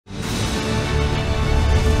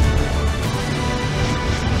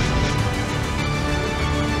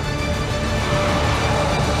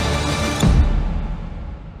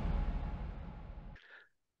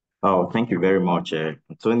Thank you very much,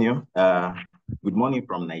 Antonio. Good morning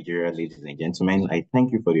from Nigeria, ladies and gentlemen. I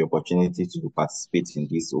thank you for the opportunity to participate in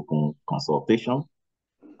this open consultation.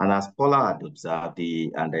 And as Paula had observed,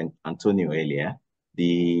 and then Antonio earlier,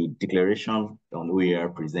 the declaration on OER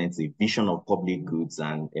presents a vision of public goods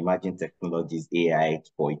and emerging technologies, AI,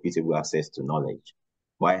 for equitable access to knowledge.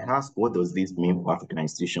 But I ask, what does this mean for African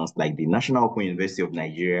institutions like the National Open University of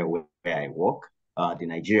Nigeria, where I work, the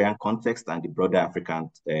Nigerian context, and the broader African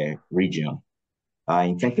region? I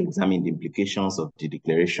intend to examine the implications of the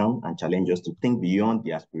declaration and challenge us to think beyond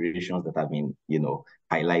the aspirations that have been,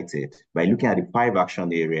 highlighted by looking at the 5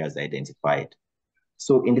 action areas identified.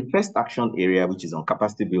 So in the first action area, which is on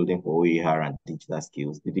capacity building for OER and digital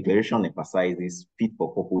skills, the declaration emphasizes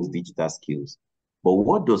fit-for-purpose digital skills. But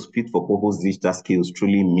what does fit-for-purpose digital skills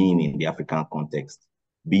truly mean in the African context?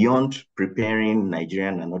 Beyond preparing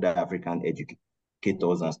Nigerian and other African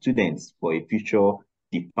educators and students for a future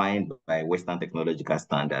defined by Western technological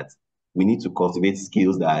standards, we need to cultivate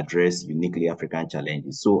skills that address uniquely African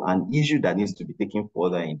challenges. So an issue that needs to be taken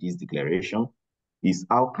further in this declaration is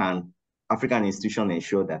how can African institutions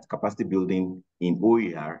ensure that capacity building in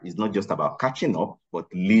OER is not just about catching up, but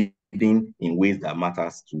leading in ways that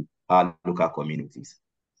matters to our local communities.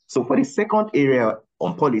 So for the second area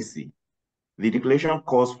on policy, the declaration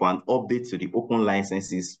calls for an update to the open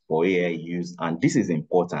licenses for AI use, and this is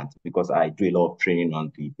important because I do a lot of training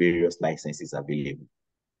on the various licenses available.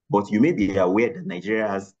 But you may be aware that Nigeria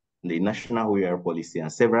has the national OER policy,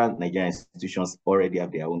 and several Nigerian institutions already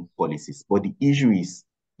have their own policies. But the issue is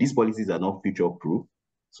these policies are not future-proof.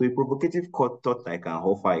 So a provocative thought I can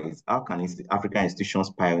offer is, how can African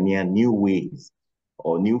institutions pioneer new ways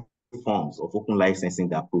or new forms of open licensing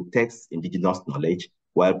that protects indigenous knowledge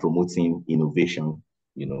while promoting innovation,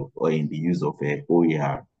 or in the use of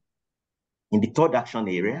OER. In the third action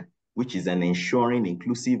area, which is an ensuring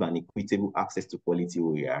inclusive and equitable access to quality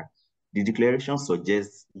OER, the declaration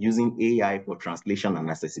suggests using AI for translation and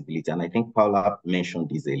accessibility. And I think Paola mentioned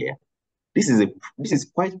this earlier. This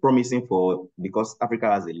is quite promising because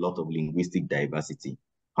Africa has a lot of linguistic diversity.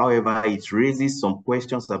 However, it raises some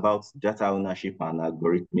questions about data ownership and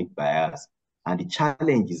algorithmic bias. And the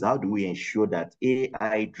challenge is, how do we ensure that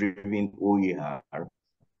AI-driven OER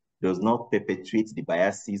does not perpetuate the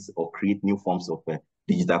biases or create new forms of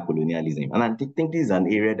digital colonialism? And I think this is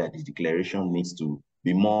an area that the declaration needs to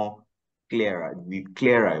be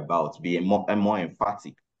clearer about, be more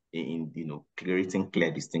emphatic in creating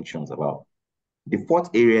clear distinctions about. The fourth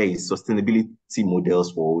area is sustainability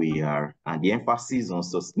models for OER, and the emphasis on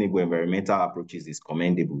sustainable environmental approaches is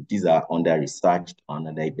commendable. These are under-researched and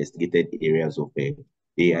under-investigated areas of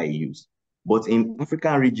AI use. But in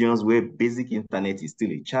African regions where basic internet is still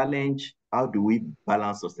a challenge, how do we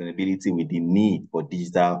balance sustainability with the need for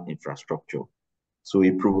digital infrastructure? So a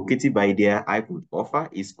provocative idea I could offer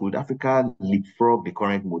is, could Africa leapfrog the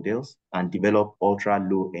current models and develop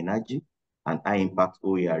ultra-low energy and high-impact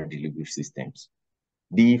OER delivery systems?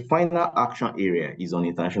 The final action area is on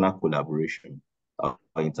international collaboration, or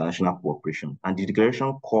international cooperation, and the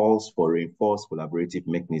declaration calls for reinforced collaborative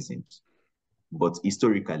mechanisms. But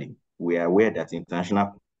historically, we are aware that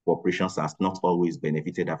international cooperation has not always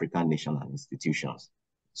benefited African nations and institutions.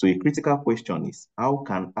 So a critical question is, how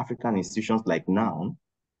can African institutions like NOUN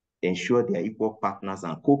ensure they are equal partners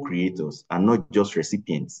and co-creators and not just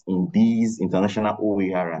recipients in these international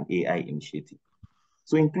OER and AI initiatives?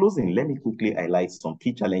 So in closing, let me quickly highlight some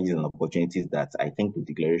key challenges and opportunities that I think the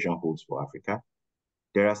declaration holds for Africa.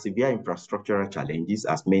 There are severe infrastructural challenges,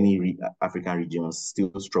 as many African regions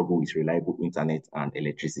still struggle with reliable internet and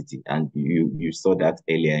electricity. And you saw that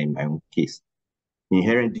earlier in my own case.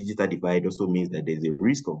 Inherent digital divide also means that there's a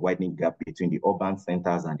risk of widening gap between the urban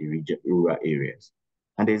centers and the rural areas.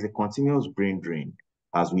 And there's a continuous brain drain.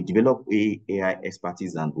 As we develop AI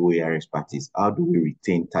expertise and OER expertise, how do we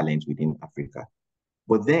retain talent within Africa?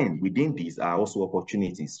 But then within these are also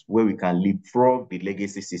opportunities where we can leapfrog the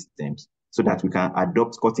legacy systems so that we can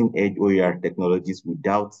adopt cutting-edge OER technologies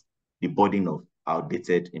without the burden of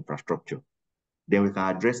outdated infrastructure. Then we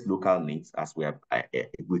can address local needs, as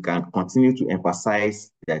we can continue to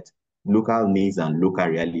emphasize that local needs and local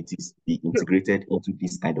realities be integrated into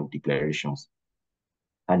these kind of declarations.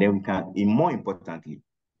 And then we can, more importantly,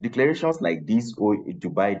 declarations like this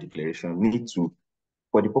Dubai declaration need to,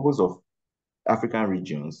 for the purpose of African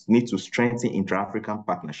regions, need to strengthen intra-African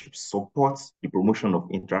partnerships, support the promotion of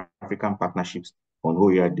intra-African partnerships on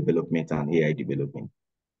OER development and AI development.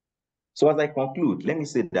 So as I conclude, let me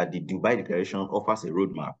say that the Dubai Declaration offers a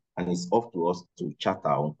roadmap, and it's up to us to chart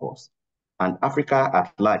our own course. And Africa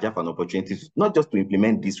at large have an opportunity not just to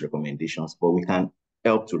implement these recommendations, but we can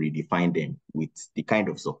help to redefine them with the kind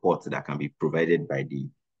of support that can be provided by the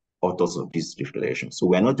authors of this declaration. So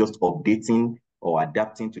we're not just updating or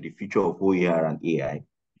adapting to the future of OER and AI,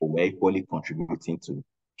 but we're equally contributing to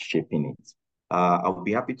shaping it. I'll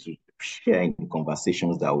be happy to share in the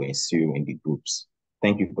conversations that will ensue in the groups.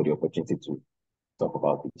 Thank you for the opportunity to talk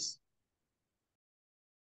about this.